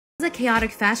A chaotic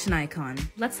fashion icon.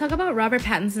 Let's talk about Robert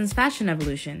Pattinson's fashion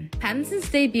evolution. Pattinson's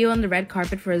debut on the red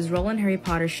carpet for his role in Harry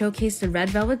Potter showcased a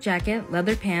red velvet jacket,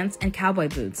 leather pants, and cowboy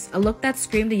boots, a look that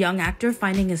screamed a young actor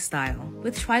finding his style.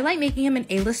 With Twilight making him an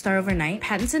A-list star overnight,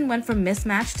 Pattinson went from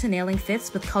mismatched to nailing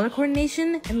fits with color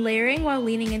coordination and layering while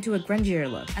leaning into a grungier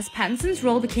look. As Pattinson's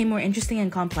role became more interesting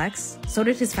and complex, so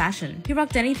did his fashion. He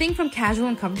rocked anything from casual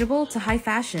and comfortable to high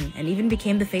fashion, and even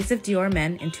became the face of Dior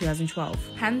Men in 2012.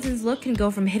 Pattinson's look can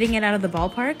go from hitting it out of the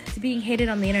ballpark to being hated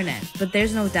on the internet, but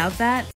there's no doubt that